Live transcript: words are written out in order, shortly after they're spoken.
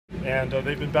and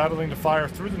they've been battling the fire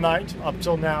through the night up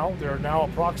till now. There are now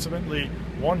approximately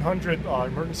 100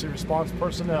 emergency response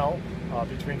personnel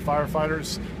between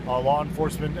firefighters, law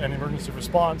enforcement, and emergency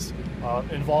response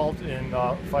involved in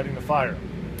fighting the fire.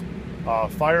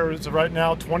 Fire is right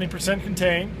now 20%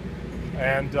 contained,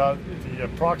 and the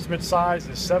approximate size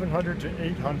is 700 to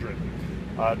 800.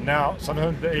 Now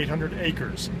 700 to 800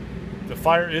 acres. The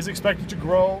fire is expected to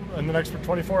grow in the next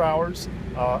 24 hours,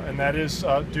 and that is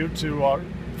due to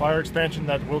fire expansion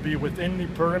that will be within the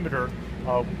perimeter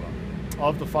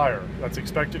of the fire. That's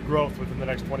expected growth within the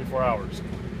next 24 hours.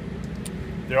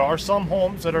 There are some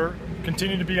homes that are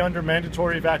continue to be under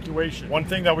mandatory evacuation. One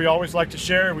thing that we always like to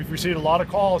share, we've received a lot of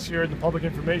calls here in the public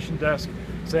information desk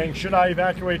saying, should I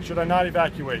evacuate, should I not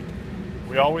evacuate?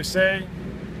 We always say,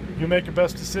 you make your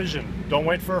best decision. Don't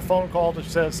wait for a phone call that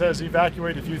says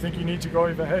evacuate. If you think you need to go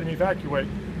ahead and evacuate,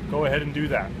 go ahead and do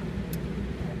that.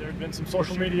 There have been some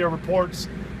social media reports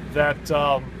that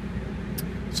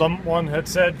someone had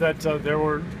said that there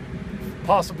were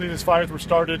possibly these fires were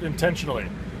started intentionally.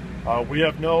 We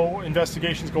have no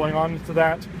investigations going on into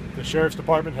that. The Sheriff's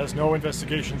Department has no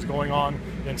investigations going on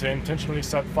into intentionally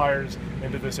set fires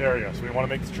into this area. So we want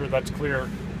to make sure that's clear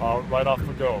right off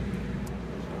the go.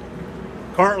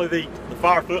 Currently the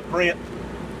fire footprint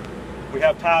we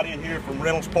have tied in here from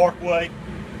Reynolds Parkway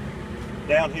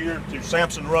down here to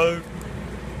Sampson Road.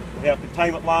 We have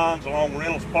containment lines along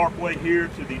Reynolds Parkway here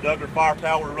to the Duggar Fire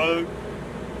Tower Road.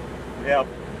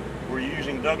 We're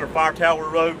using Duggar Fire Tower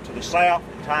Road to the south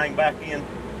and tying back in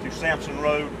to Sampson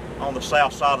Road on the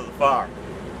south side of the fire.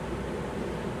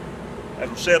 As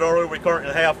we said earlier, we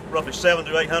currently have roughly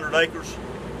 700 to 800 acres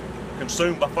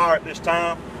consumed by fire at this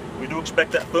time. We do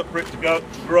expect that footprint to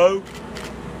grow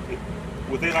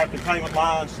within our containment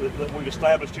lines that we've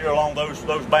established here along those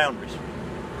boundaries.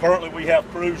 Currently, we have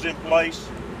crews in place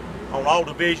on all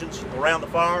divisions around the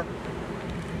fire.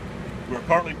 We're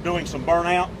currently doing some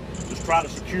burnout to try to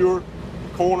secure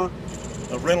the corner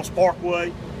of Reynolds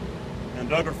Parkway and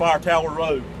Duggar Fire Tower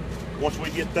Road. Once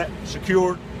we get that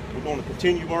secured, we're going to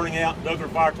continue burning out Duggar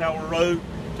Fire Tower Road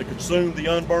to consume the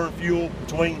unburned fuel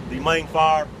between the main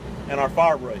fire and our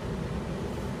fire break.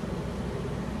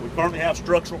 We currently have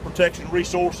structural protection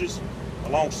resources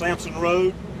along Sampson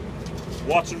Road,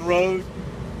 Watson Road,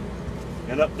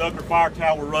 and up Duggar Fire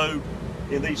Tower Road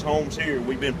in these homes here.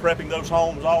 We've been prepping those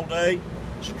homes all day,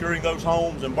 securing those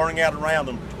homes and burning out around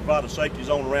them to provide a safety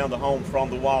zone around the homes from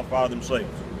the wildfire themselves.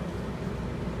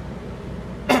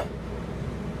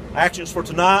 Actions for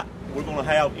tonight, we're going to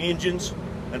have engines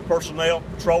and personnel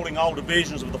patrolling all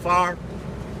divisions of the fire,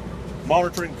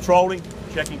 monitoring, patrolling,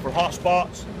 checking for hot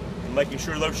spots, and making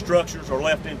sure those structures are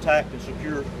left intact and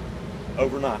secure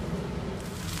overnight.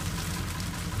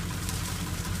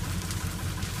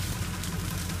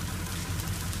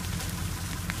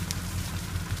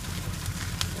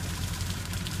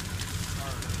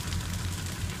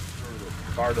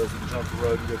 Fire doesn't jump the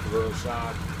road and get to the other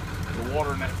side. The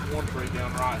water in that one tree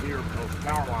down right here, the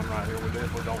power line right here, we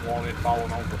definitely don't want it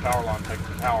falling on the power line, taking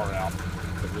the power out,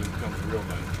 because it becomes real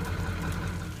dangerous.